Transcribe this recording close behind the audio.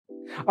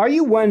Are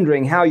you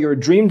wondering how your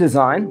dream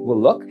design will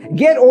look?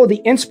 Get all the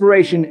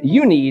inspiration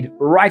you need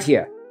right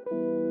here.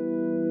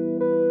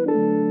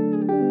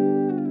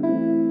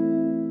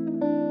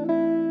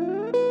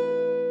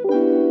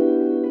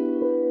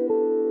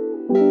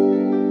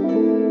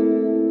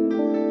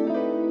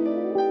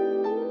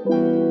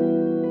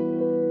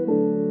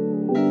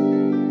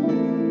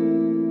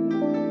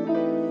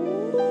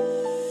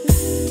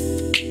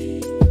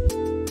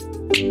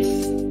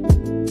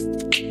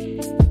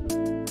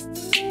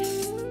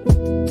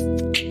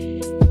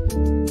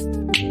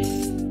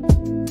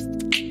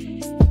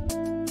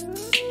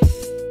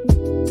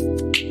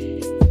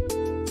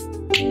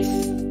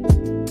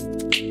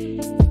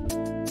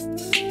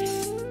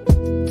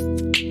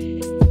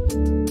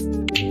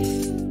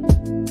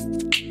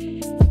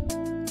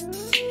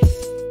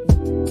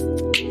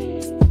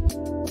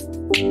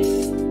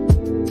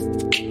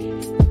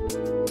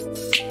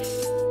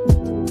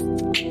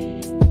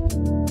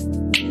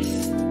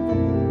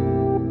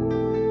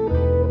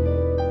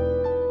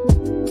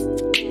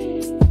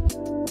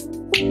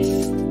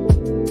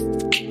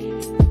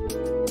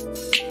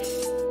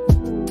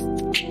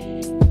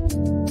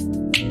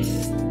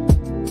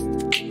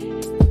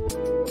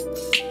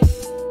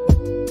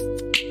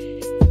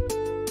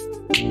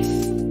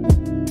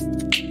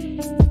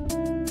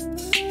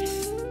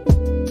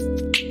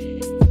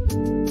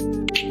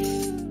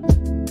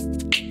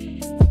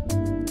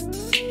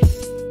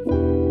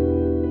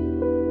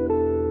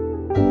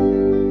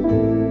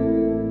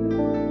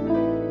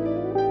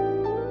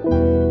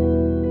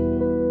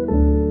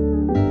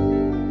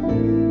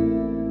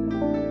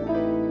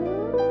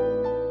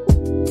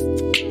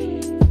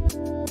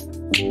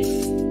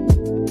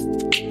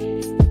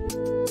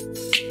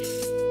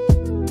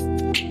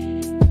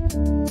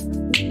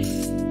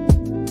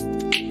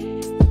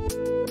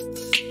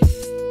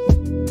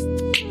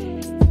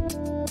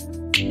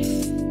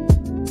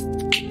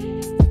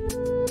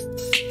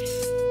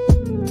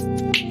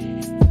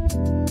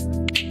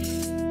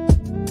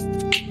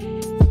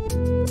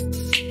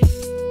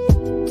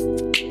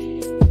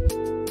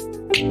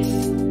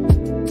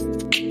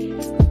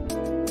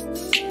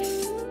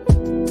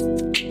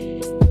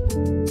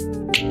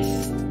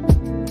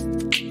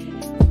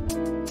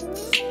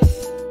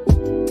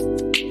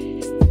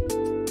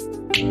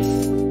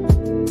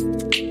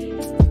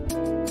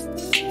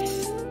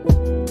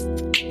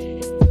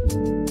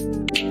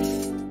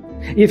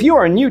 If you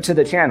are new to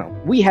the channel,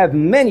 we have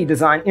many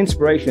design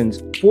inspirations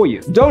for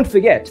you. Don't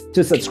forget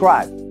to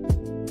subscribe.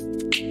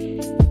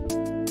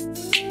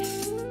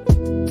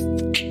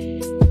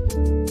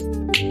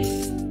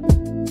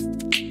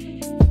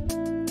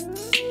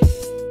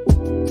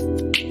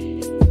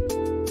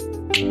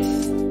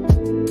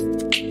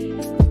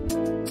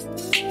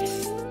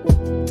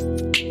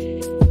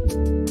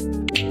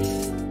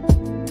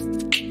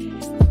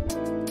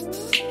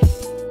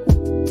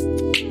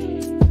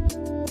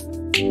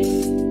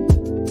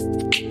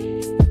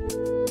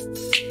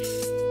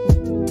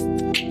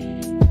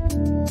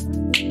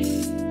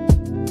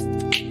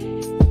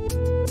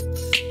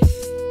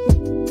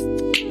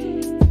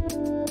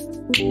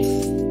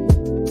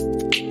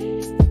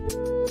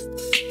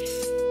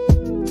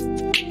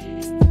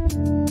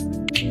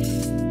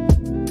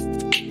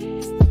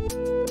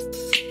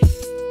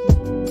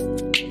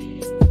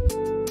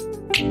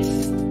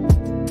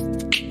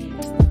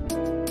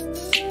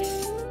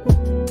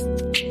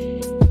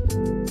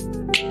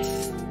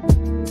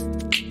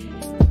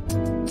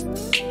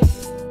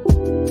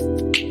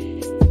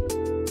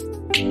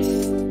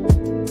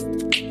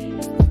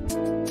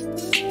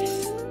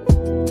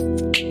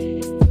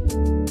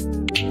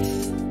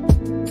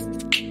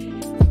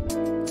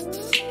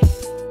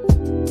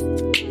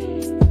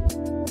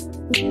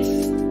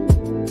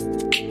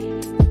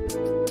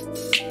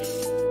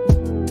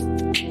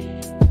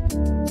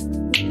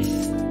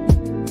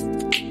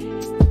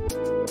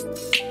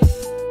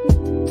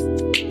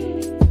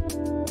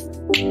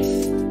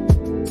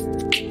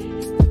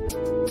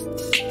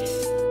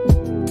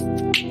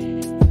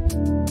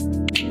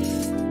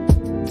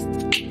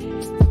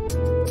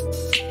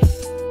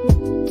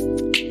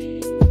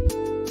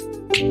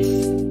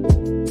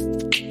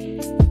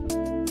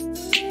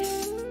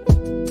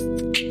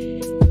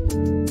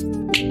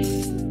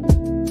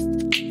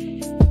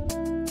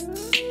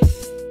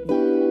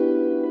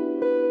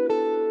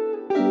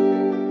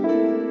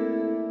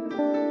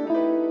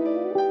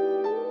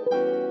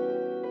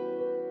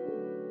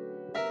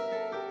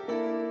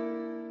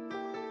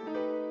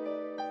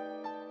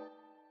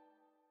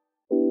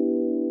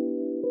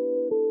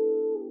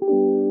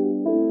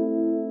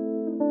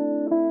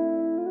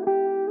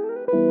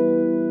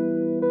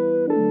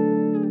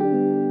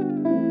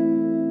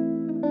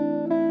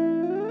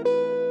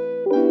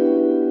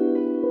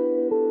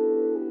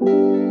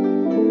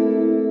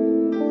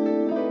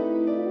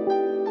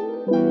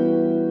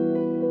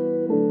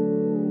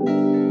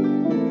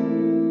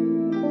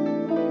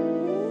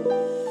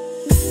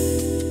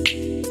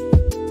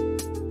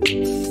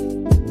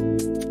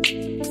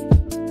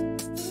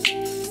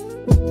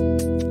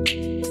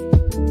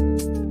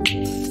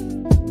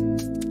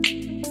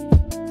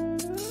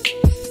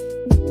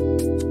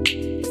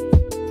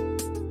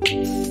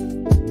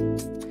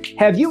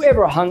 Have you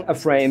ever hung a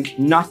frame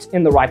not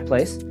in the right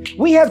place?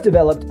 We have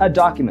developed a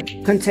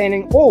document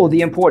containing all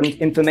the important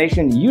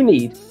information you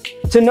need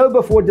to know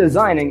before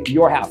designing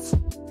your house.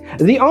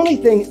 The only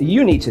thing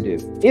you need to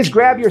do is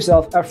grab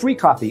yourself a free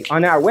copy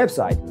on our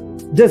website,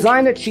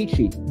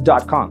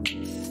 designercheatsheet.com.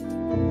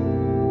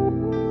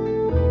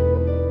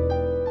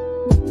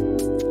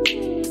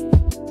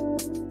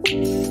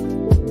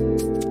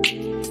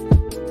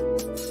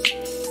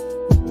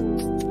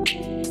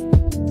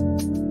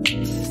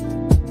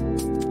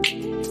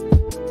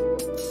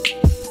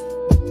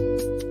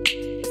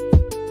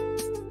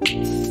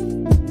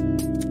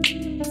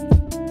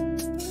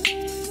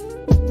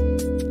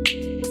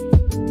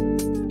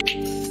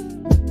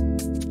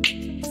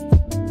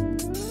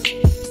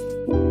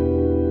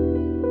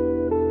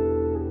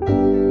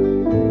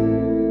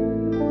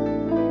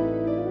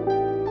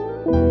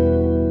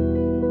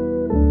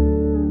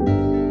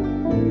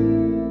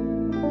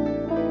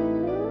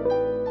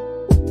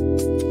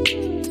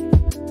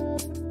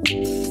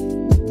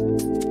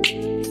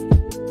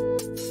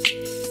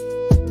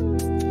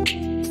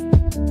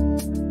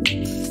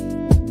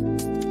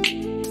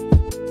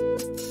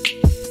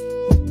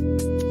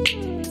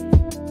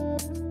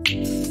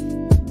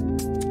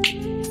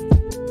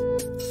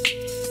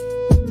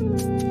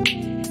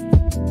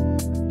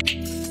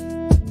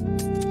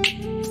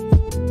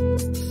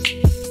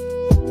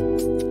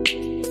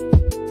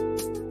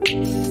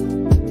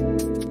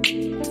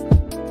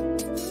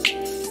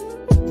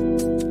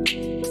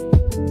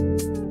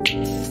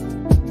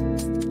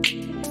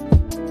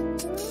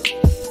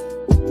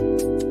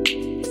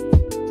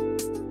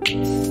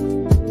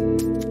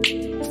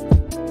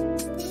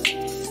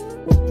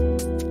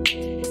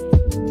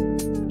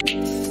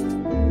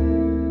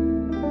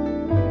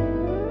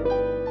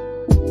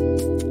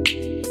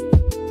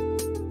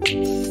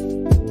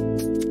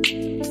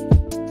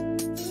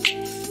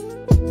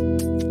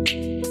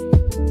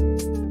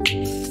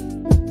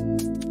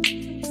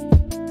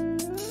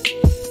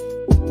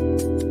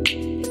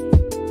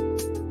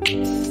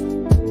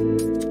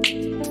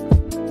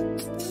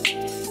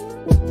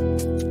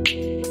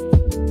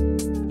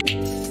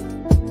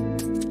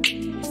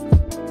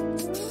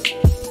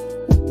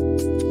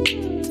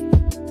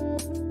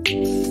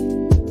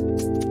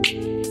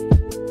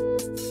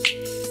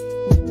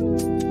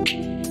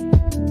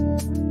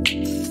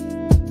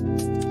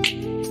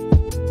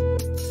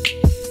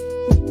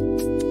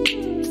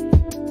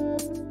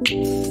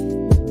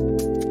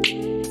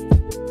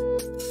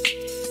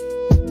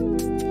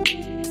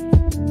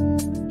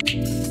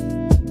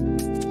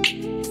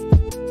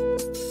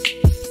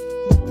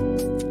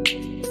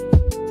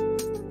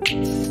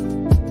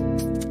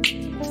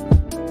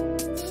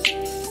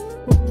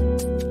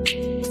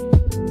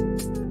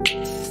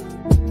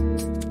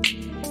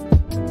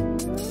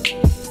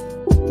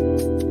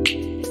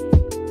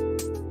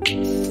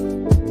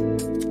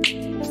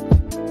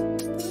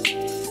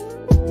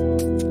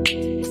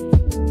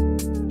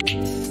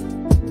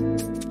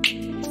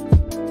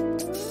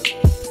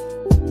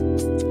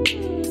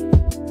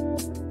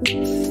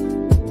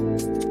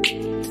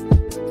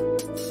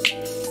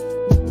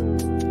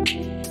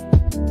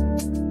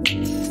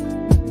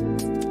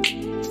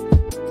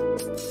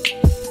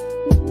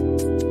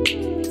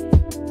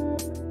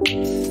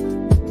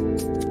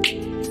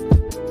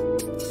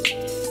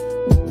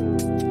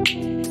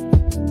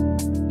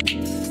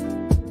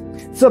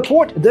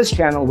 Support this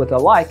channel with a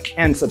like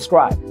and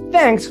subscribe.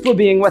 Thanks for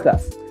being with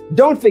us.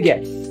 Don't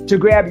forget to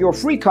grab your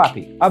free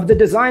copy of the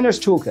Designer's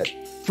Toolkit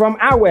from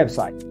our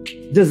website,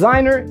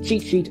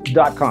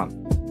 designercheatsheet.com.